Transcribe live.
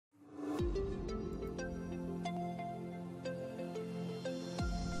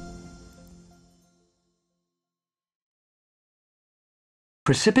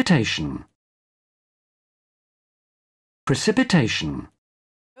Precipitation. Precipitation.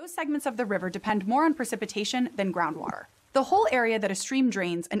 Those segments of the river depend more on precipitation than groundwater. The whole area that a stream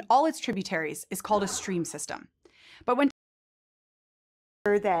drains and all its tributaries is called a stream system. But when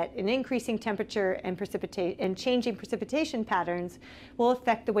that an increasing temperature and changing precipitation patterns will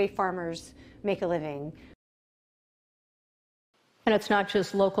affect the way farmers make a living. And it's not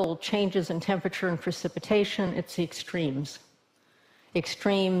just local changes in temperature and precipitation, it's the extremes.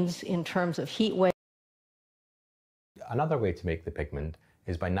 Extremes in terms of heat wave. Another way to make the pigment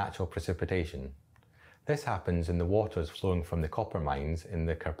is by natural precipitation. This happens in the waters flowing from the copper mines in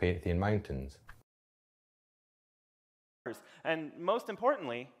the Carpathian Mountains. And most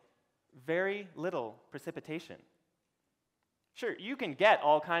importantly, very little precipitation. Sure, you can get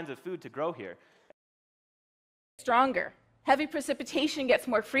all kinds of food to grow here. Stronger. Heavy precipitation gets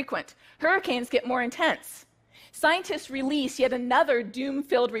more frequent. Hurricanes get more intense. Scientists release yet another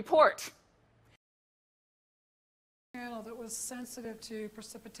doom-filled report. That was sensitive to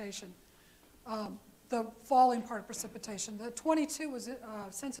precipitation, the falling part of precipitation. The 22 was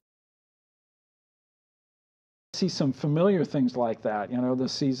sensitive. See some familiar things like that, you know, the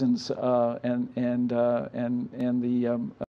seasons and the